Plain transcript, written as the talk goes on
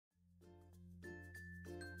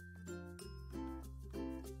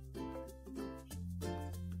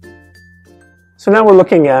So now we're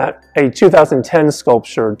looking at a 2010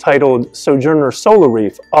 sculpture titled Sojourner Solar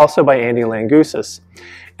Reef, also by Andy Langoussis.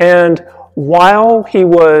 And while he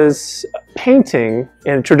was painting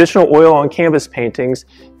in traditional oil on canvas paintings,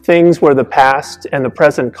 things where the past and the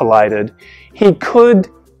present collided, he could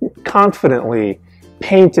confidently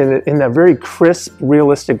paint in a very crisp,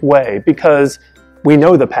 realistic way because we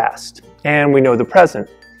know the past and we know the present.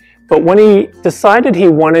 But when he decided he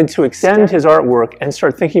wanted to extend his artwork and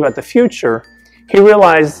start thinking about the future, he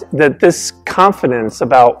realized that this confidence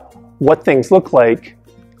about what things look like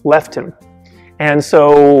left him. And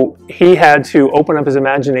so he had to open up his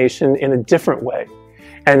imagination in a different way.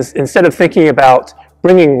 And instead of thinking about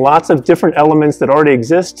bringing lots of different elements that already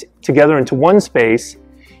exist together into one space,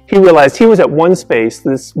 he realized he was at one space,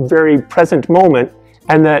 this very present moment,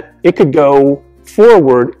 and that it could go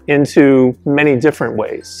forward into many different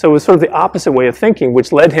ways. So it was sort of the opposite way of thinking,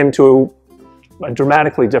 which led him to a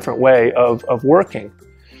dramatically different way of working.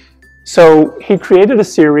 So he created a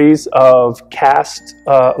series of cast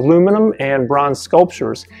aluminum and bronze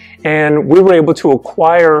sculptures, and we were able to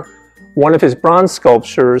acquire one of his bronze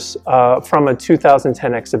sculptures from a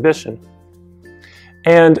 2010 exhibition.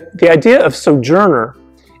 And the idea of Sojourner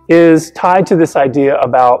is tied to this idea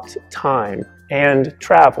about time and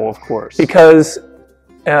travel, of course, because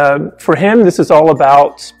for him this is all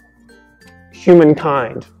about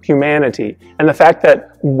humankind, humanity, and the fact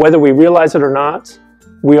that whether we realize it or not,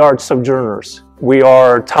 we are sojourners. We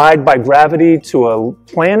are tied by gravity to a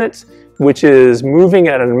planet which is moving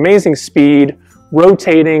at an amazing speed,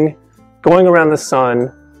 rotating, going around the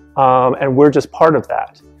sun, and we're just part of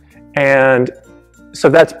that. And so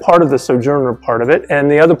that's part of the sojourner part of it,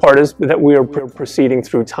 and the other part is that we are proceeding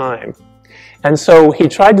through time. And so he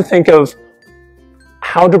tried to think of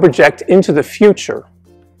how to project into the future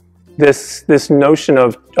this notion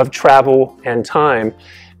of travel and time.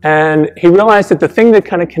 And he realized that the thing that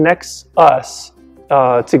kind of connects us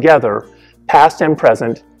together, past and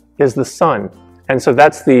present, is the sun. And so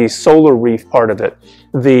that's the solar reef part of it.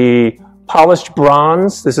 The polished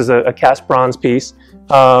bronze, this is a cast bronze piece,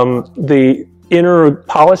 the inner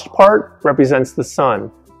polished part represents the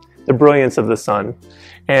sun, the brilliance of the sun.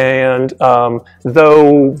 And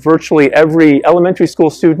though virtually every elementary school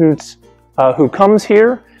student who comes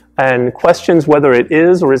here and questions whether it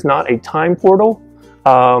is or is not a time portal,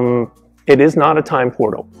 it is not a time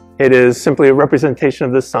portal. It is simply a representation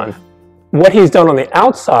of the sun. What he's done on the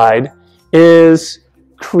outside is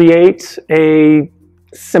create a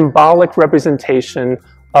symbolic representation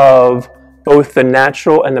of both the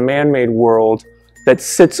natural and the man-made world that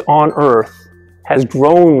sits on Earth, has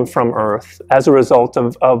grown from Earth as a result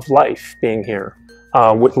of life being here,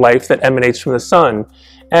 with life that emanates from the sun.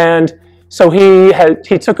 And so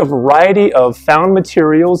he took a variety of found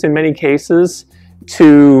materials in many cases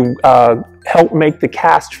to help make the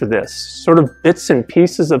cast for this, sort of bits and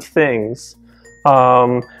pieces of things,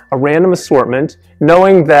 a random assortment,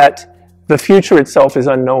 knowing that the future itself is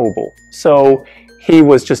unknowable. So he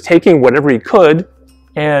was just taking whatever he could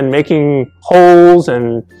and making holes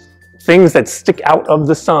and things that stick out of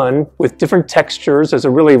the sun with different textures. There's a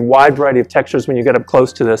really wide variety of textures when you get up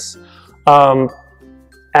close to this,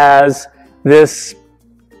 as this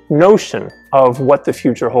notion of what the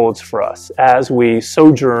future holds for us as we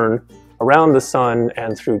sojourn around the sun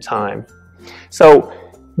and through time. So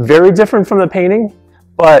very different from the painting,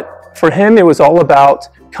 but for him it was all about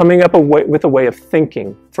coming up with a way of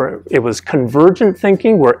thinking. It was convergent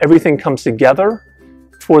thinking where everything comes together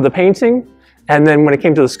for the painting, and then when it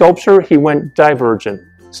came to the sculpture he went divergent,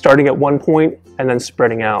 starting at one point and then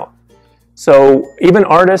spreading out. So even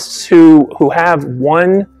artists who have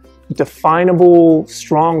one definable,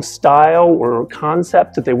 strong style or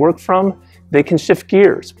concept that they work from, they can shift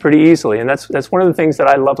gears pretty easily. And that's one of the things that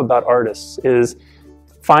I love about artists, is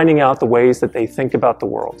finding out the ways that they think about the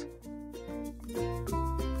world.